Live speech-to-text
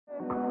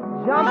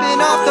Jumping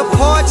off the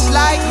porch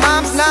like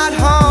mom's not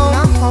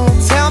home.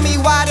 Tell me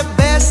why the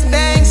best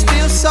things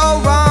feel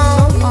so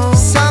wrong.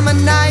 Summer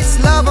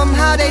nights, love them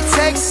how they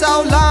take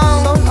so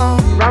long.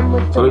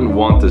 So I didn't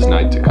want this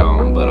night to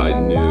come, but I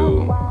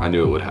knew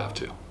it would have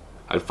to.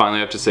 I'd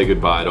finally have to say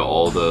goodbye to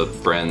all the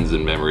friends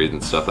and memories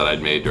and stuff that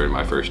I'd made during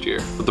my first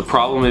year. But the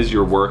problem is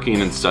you're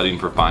working and studying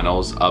for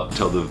finals up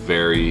till the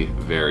very,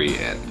 very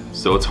end.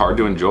 So it's hard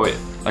to enjoy it.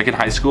 Like in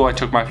high school, I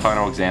took my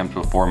final exams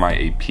before my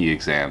AP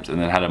exams and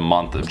then had a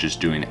month of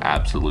just doing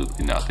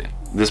absolutely nothing.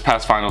 This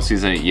past final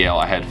season at Yale,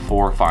 I had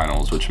 4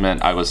 finals, which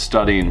meant I was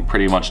studying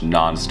pretty much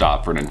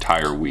non-stop for an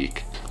entire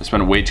week. I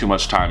spent way too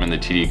much time in the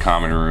TD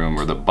common room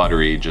or the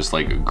buttery just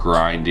like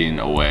grinding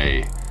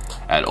away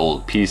at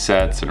old P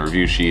sets and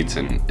review sheets,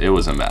 and it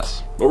was a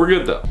mess. But we're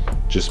good though.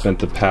 Just spent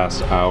the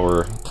past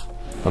hour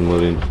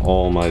unloading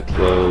all my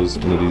clothes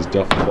into these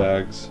duffel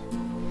bags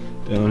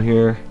down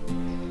here.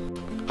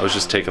 I was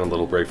just taking a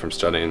little break from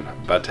studying,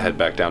 about to head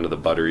back down to the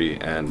buttery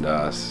and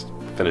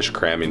finish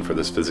cramming for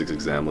this physics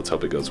exam. Let's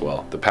hope it goes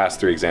well. The past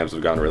 3 exams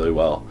have gone really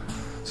well,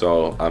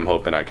 so I'm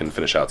hoping I can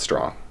finish out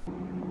strong.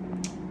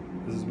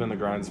 This has been the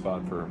grind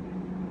spot for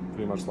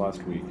pretty much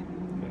last week.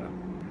 Yeah.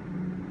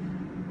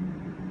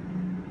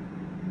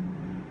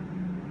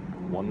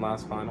 One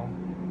last final,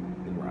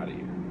 and we're out of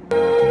here.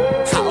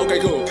 Okay,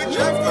 cool.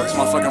 That's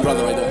my fucking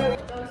brother right there.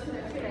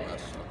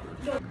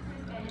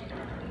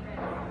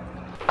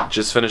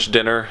 Just finished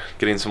dinner,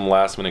 getting some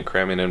last minute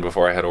cramming in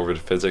before I head over to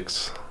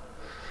physics.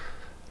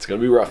 It's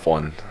gonna be a rough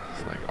one.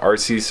 It's like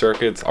RC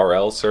circuits,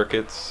 RL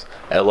circuits,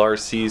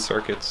 LRC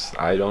circuits.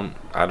 I don't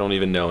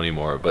even know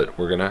anymore, but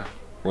we're gonna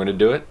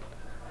do it.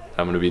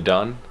 I'm gonna be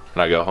done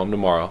and I go home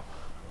tomorrow.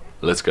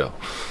 Let's go.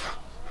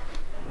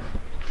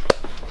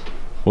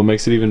 What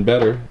makes it even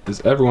better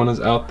is everyone is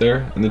out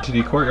there in the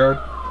TD courtyard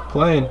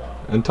playing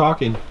and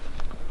talking.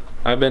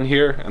 I've been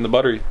here in the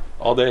buttery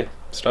all day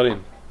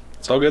studying.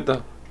 It's all good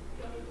though.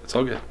 It's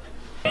all good.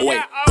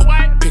 Wait,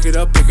 pick it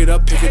up,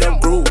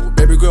 groove.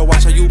 Baby girl,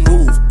 watch how you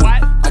move.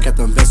 I got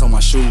them vests on my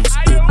shoes.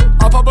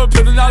 I'll pop up,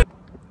 put it out.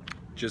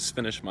 Just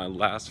finished my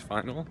last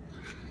final.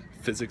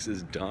 Physics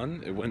is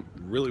done. It went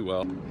really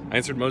well. I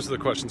answered most of the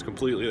questions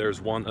completely.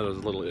 There's one that I was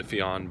a little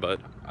iffy on, but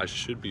I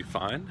should be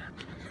fine.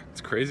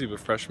 It's crazy, but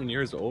freshman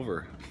year is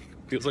over.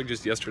 Feels like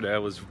just yesterday I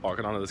was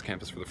walking onto this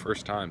campus for the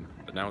first time,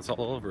 but now it's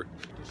all over.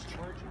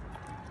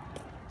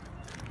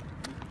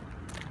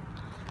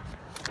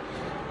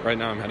 Right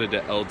now I'm headed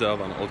to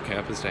LDub on Old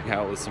Campus to hang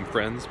out with some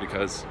friends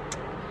because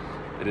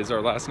it is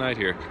our last night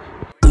here.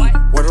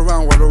 Word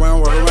around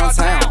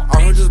town.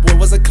 I heard this boy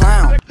was a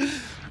clown.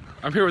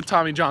 I'm here with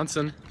Tommy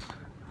Johnson.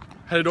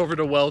 Headed over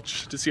to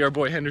Welch to see our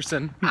boy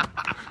Henderson.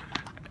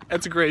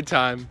 It's a great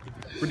time.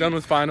 We're done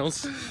with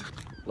finals.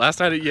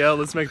 Last night at Yale,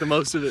 let's make the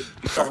most of it.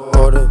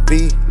 Order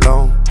be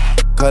long,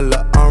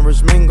 color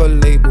orange mango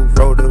label,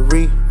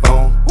 rotary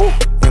phone.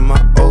 In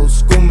my old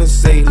school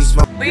Mercedes.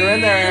 You're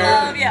in there.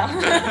 Love Yale.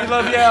 We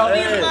love Yale.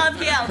 We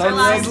love Yale. It's our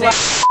last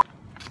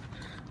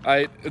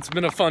day. It's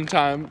been a fun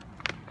time.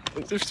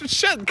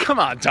 Shit, come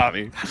on,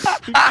 Tommy.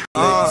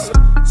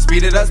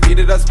 Speed it up.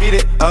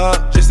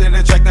 Just in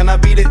the track, then I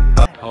beat it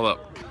up. Hold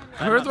up.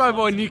 I'm here with my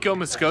boy Nico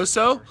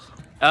Moscoso.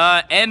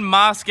 N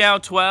Moscow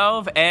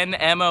 12, N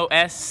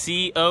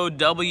MOSCOW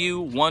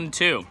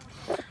 12.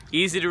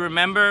 Easy to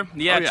remember.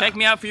 Yeah, check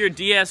me out for your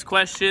DS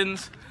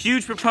questions.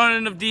 Huge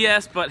proponent of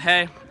DS, but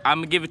hey, I'm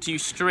gonna give it to you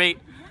straight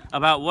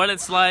about what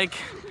it's like,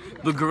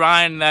 the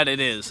grind that it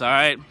is, all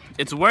right?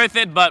 It's worth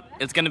it, but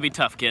it's gonna be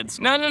tough, kids.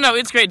 No,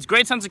 it's great. It's a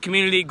great sense of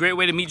community, great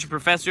way to meet your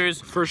professors.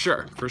 For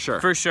sure.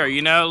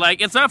 You know,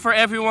 like it's not for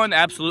everyone,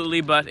 absolutely,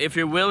 but if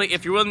you're willing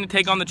to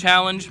take on the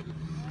challenge,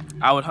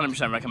 I would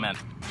 100% recommend.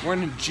 We're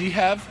in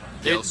G-Have.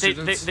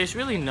 There's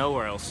really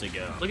nowhere else to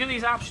go. Look at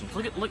these options.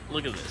 Look at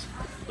this.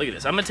 Look at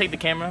this. I'm gonna take the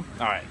camera.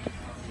 All right.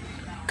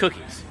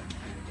 Cookies.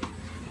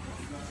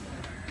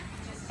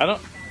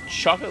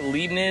 Chocolate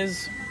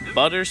Leibniz,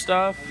 butter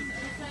stuff.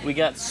 We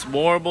got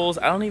s'morables.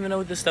 I don't even know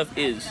what this stuff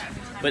is,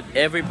 but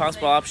every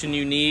possible option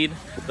you need.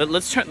 But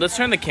let's turn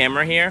the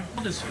camera here.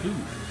 All this food.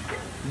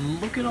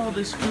 Look at all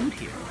this food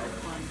here.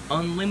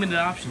 Unlimited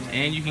options,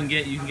 and you can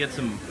get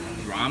some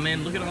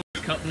ramen. Look at all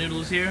these cup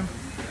noodles here.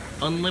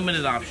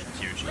 Unlimited options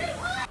here, Jay.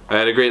 I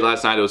had a great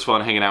last night. It was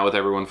fun hanging out with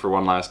everyone for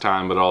one last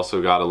time, but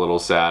also got a little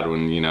sad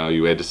when, you know,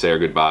 you had to say our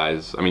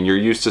goodbyes. I mean, you're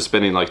used to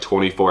spending like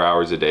 24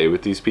 hours a day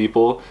with these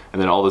people,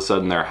 and then all of a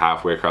sudden they're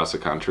halfway across the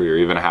country, or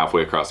even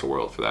halfway across the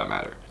world for that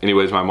matter.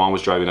 Anyways, my mom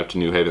was driving up to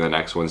New Haven the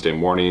next Wednesday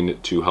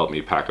morning to help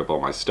me pack up all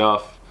my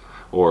stuff,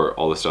 or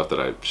all the stuff that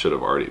I should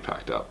have already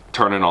packed up.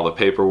 Turn in all the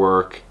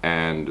paperwork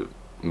and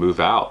move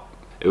out.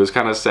 It was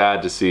kind of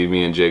sad to see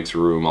me and Jake's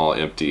room all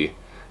empty.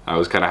 I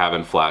was kind of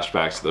having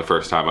flashbacks to the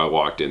first time I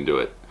walked into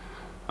it.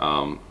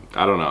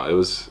 I don't know,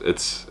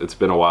 it's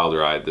been a wild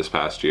ride this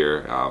past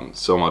year.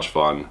 So much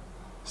fun,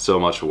 so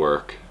much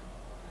work.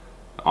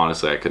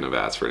 Honestly, I couldn't have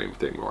asked for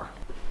anything more.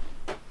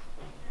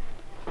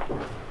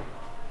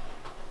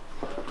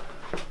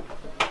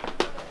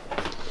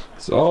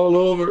 It's all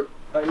over.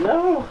 I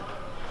know.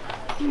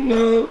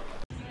 No.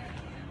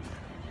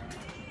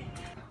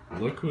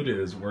 Look who it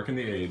is, working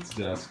the aides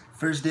desk.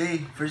 First day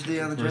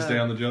on the job. First day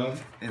on the job.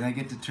 And I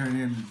get to turn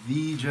in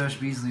the Josh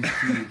Beasley's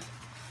key.